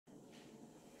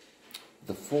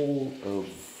The Fall of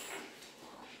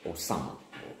Osama,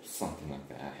 or something like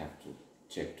that. I have to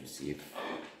check to see if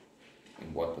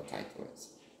and what the title is.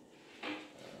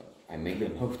 I made a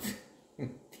note the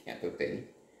other day.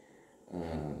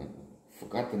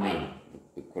 Forgot the name,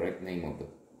 the correct name of the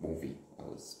movie I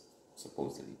was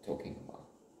supposedly talking about,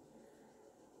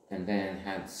 and then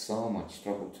had so much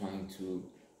trouble trying to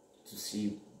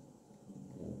see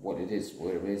what it is,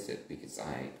 where is it, because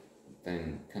I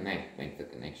then make the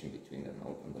connection between the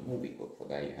note and the movie, but for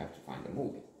that you have to find the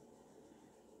movie.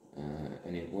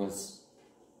 And it was,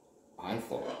 I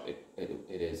thought it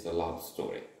is a love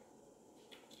story,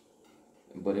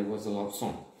 but it was a love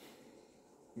song.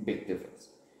 Big difference.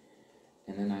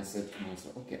 And then I said to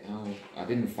myself, okay, I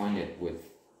didn't find it with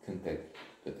Cânte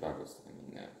de Dragoste. I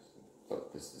mean, I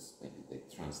thought this is, maybe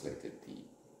they translated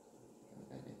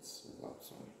that it's a love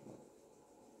song.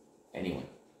 Anyway,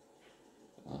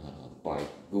 by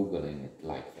Googling it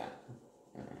like that,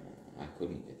 I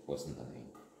couldn't, it wasn't the name.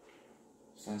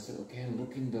 So I said, okay, I'll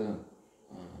look in the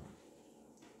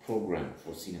program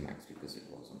for Cinemax, because it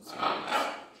was on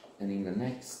Cinemax. And in the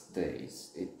next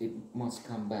days, it must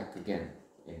come back again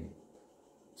in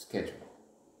schedule.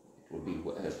 It will be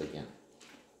aired again,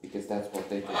 because that's what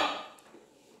they did.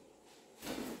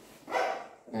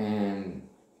 And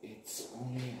it's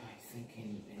only, I think,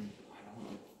 in I don't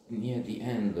know, near the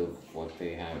end of what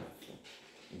they have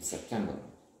in September.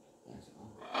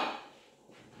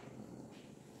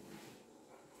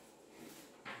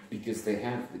 Because they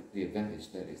have the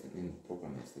advantage that is in the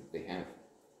program is that they have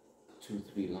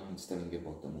 2-3 lines telling you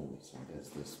about the movie. So there's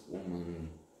this woman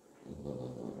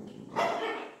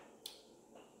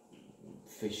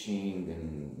fishing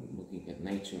and looking at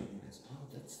nature, and I said, oh,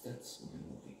 that's my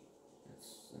movie.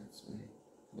 That's it.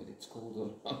 But it's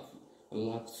called a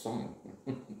love song.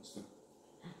 So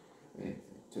it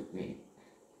took me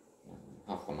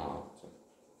half an hour, so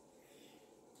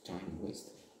time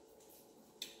wasted.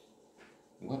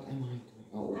 What am I doing?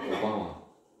 Oh, Obama.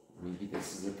 Maybe this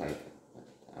is the title.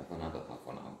 I have another half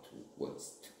an hour to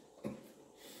waste.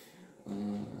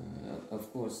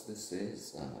 Of course, this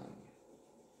is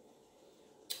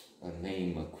a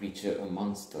name, a creature, a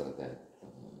monster that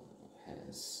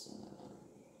has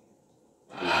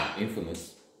been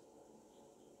infamous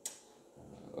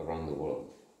around the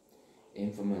world.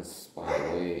 Infamous, by the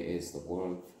way, is the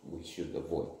word we should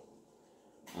avoid.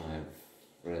 I've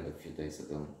read a few days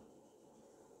ago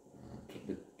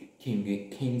the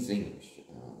King's English,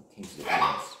 King's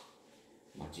Defense,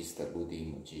 Magister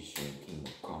Buddhi, magician, king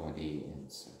of comedy,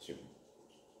 and such a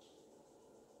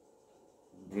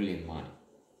brilliant mind.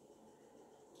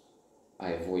 I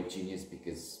avoid genius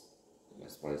because,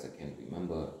 as far as I can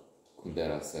remember,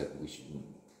 Kundera said we should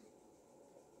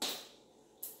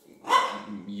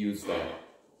use that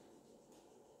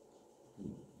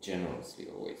generously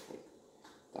always. For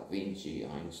Da Vinci,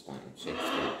 Einstein,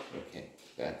 Shakespeare, okay,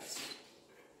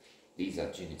 these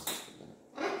are geniuses.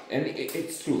 And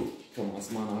it's true. Thomas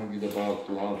Mann argued about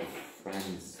love,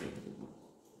 friends.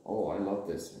 Oh, I love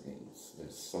this.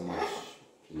 There's so much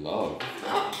love.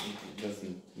 It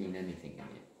doesn't mean anything in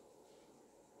it.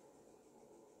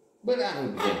 But I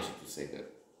would venture to say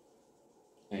that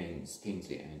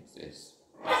Kingsley Ames is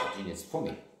a genius for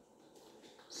me.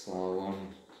 So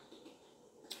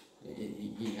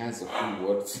he has a few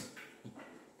words.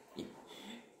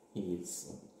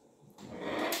 He's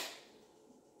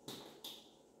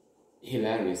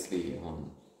hilariously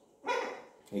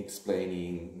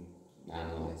explaining,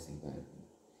 analyzing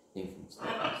the influence,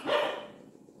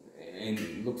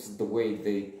 and looks at the way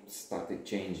they started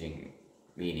changing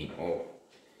meaning or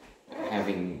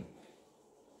having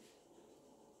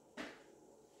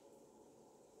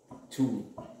two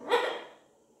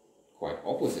quite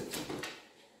opposite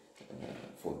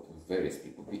for various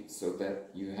people, so that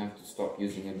you have to stop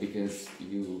using it because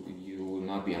you will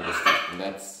not be understood, and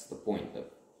that's the point of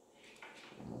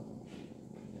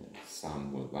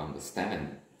some will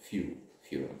understand, fewer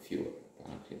and fewer.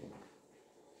 Apparently,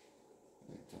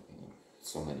 we're talking of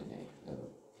so many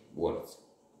words,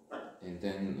 and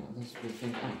then others will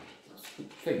think, oh, that's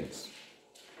famous.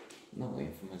 No,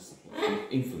 infamous,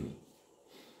 infamy.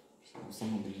 So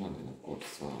someone in London, of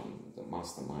course, the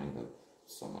mastermind of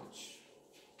so much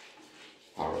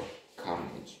horror,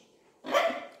 carnage,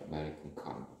 American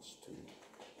carnage, to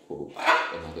quote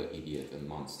another idiot and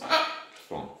monster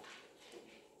from.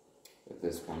 But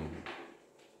this one,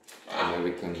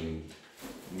 American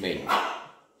made.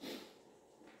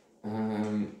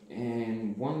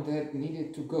 And one that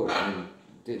needed to go, and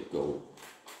did go,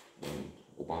 when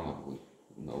Obama would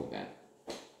know that.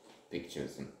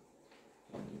 Pictures and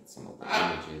some of the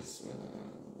images,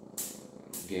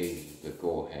 gave the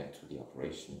go-ahead to the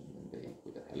operation, and they,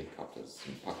 with the helicopters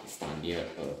in Pakistan near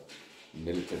a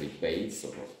military base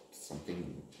or something,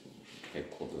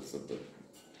 headquarters of the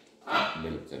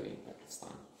military in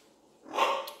Pakistan.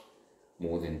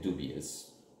 More than dubious,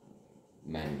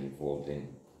 men involved in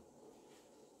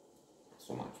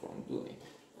so much wrongdoing,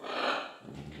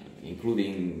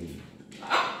 including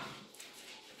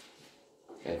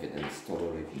evidence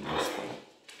tolerating misfire.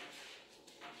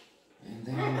 And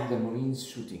then the Marines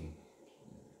shooting,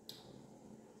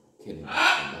 killing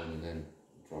him, and then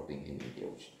dropping him in the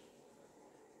ocean.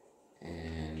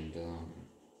 And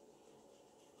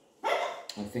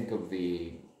I think of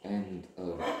the end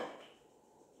of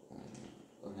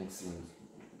an excellent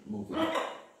movie,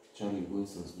 Charlie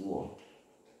Wilson's War,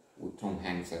 with Tom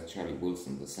Hanks as Charlie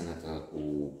Wilson, the senator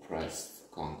who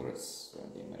pressed Congress,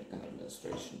 the American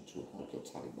administration, to help the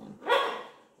Taliban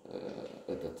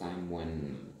at the time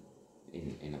when,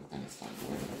 in Afghanistan,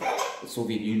 when the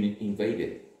Soviet Union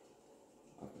invaded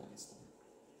Afghanistan.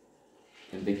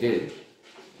 And they did.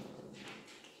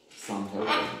 Some help,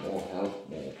 more help,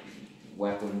 more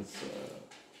weapons.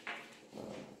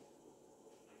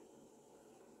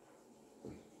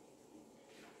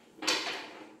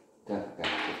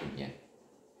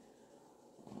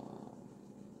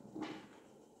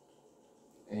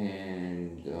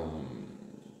 And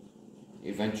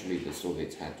eventually the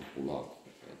Soviets had to pull out.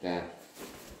 That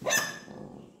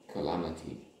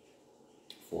calamity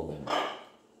for them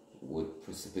would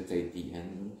precipitate the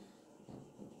end of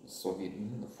the Soviet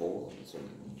Union, the fall of the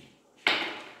Soviet Union,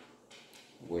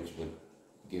 which would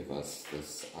give us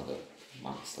this other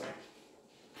master,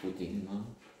 Putin,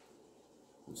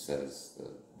 who says the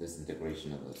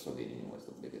disintegration of the Soviet Union was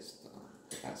the biggest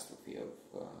catastrophe of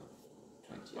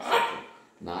 20th century.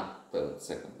 Not the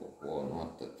Second World War,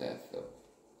 not the death of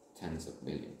tens of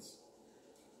millions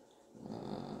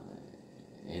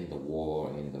in the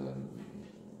war, in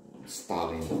the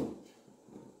Stalin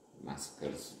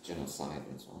massacres, genocide,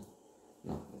 and so on.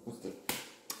 No, it was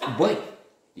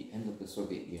the end of the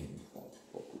Soviet Union for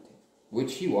Putin,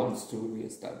 which he wants to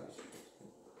re-establish.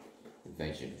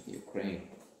 Invasion of Ukraine,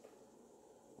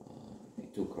 he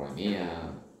took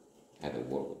Crimea, had a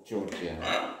war with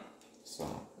Georgia,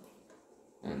 so,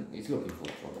 and he's looking for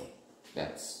trouble.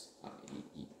 That's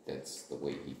that's the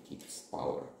way he keeps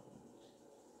power.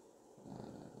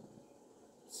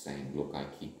 Saying, look, I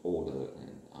keep order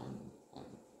and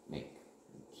I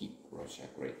keep Russia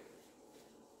great.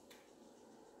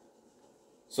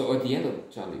 So at the end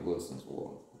of Charlie Wilson's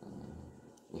War,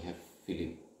 we have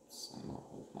Philip Seymour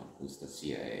Hoffman, who's the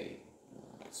CIA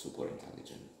super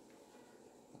intelligent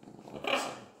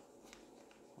officer,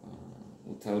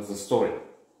 who tells the story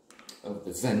of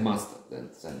the Zen master,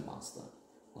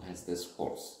 who has this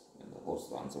horse, and the horse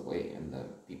runs away, and the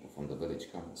people from the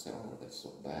village come and say, oh, that's so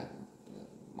bad,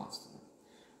 master.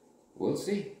 We'll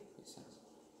see, he says.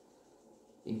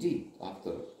 Indeed,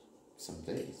 after some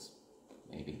days,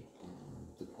 maybe,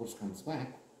 the horse comes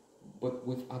back, but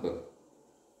with other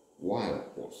wild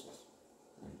horses.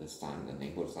 And this time the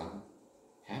neighbors are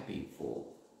happy for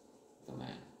the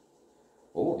man.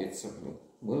 Oh,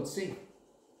 we'll see.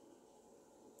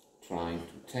 Trying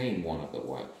to tame one of the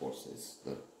wild horses,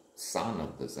 the son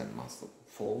of the Zen master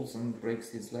falls and breaks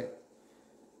his leg.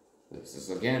 This is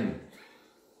again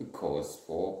a cause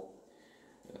for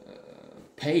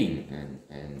pain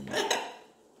and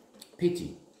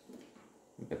pity.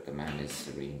 But the man is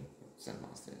serene, Zen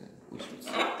master, and we should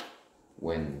see.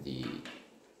 When the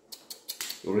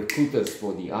recruiters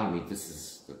for the army, this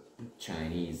is the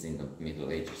Chinese in the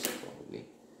Middle Ages probably,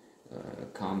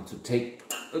 come to take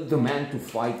the man to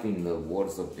fight in the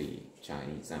wars of the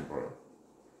Chinese emperor.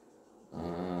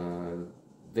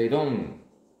 They don't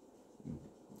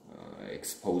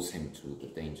expose him to the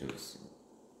dangers in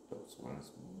those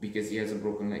wars because he has a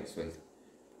broken leg. So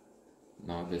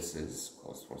now this is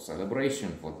cause for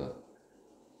celebration for the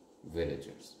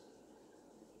villagers.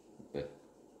 But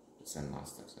the Zen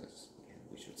master says, again,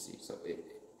 we should see. So the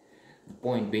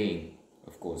point being,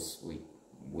 of course,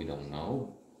 we don't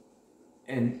know.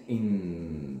 And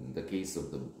in the case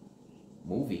of the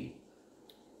movie,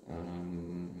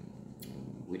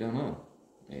 we don't know.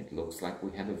 It looks like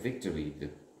we had a victory. The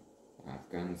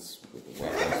Afghans with the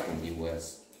weapons from the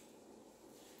US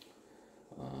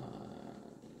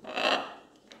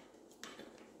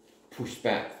pushed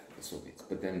back the Soviets,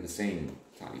 but then the same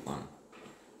Taliban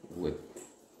would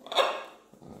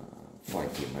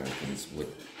fight the Americans,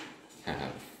 would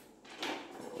have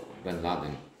Bin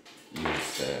Laden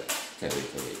use their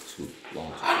territory to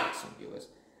launch attacks on the US.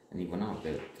 And even now,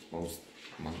 they're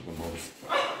among the most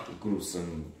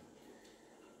gruesome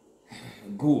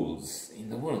ghouls in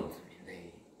the world. I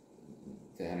mean,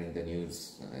 in the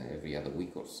news every other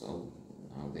week or so.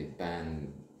 Now they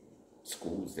ban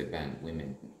schools, they ban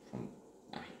women from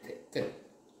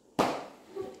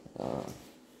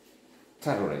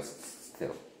terrorists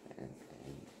still, and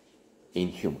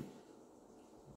inhuman.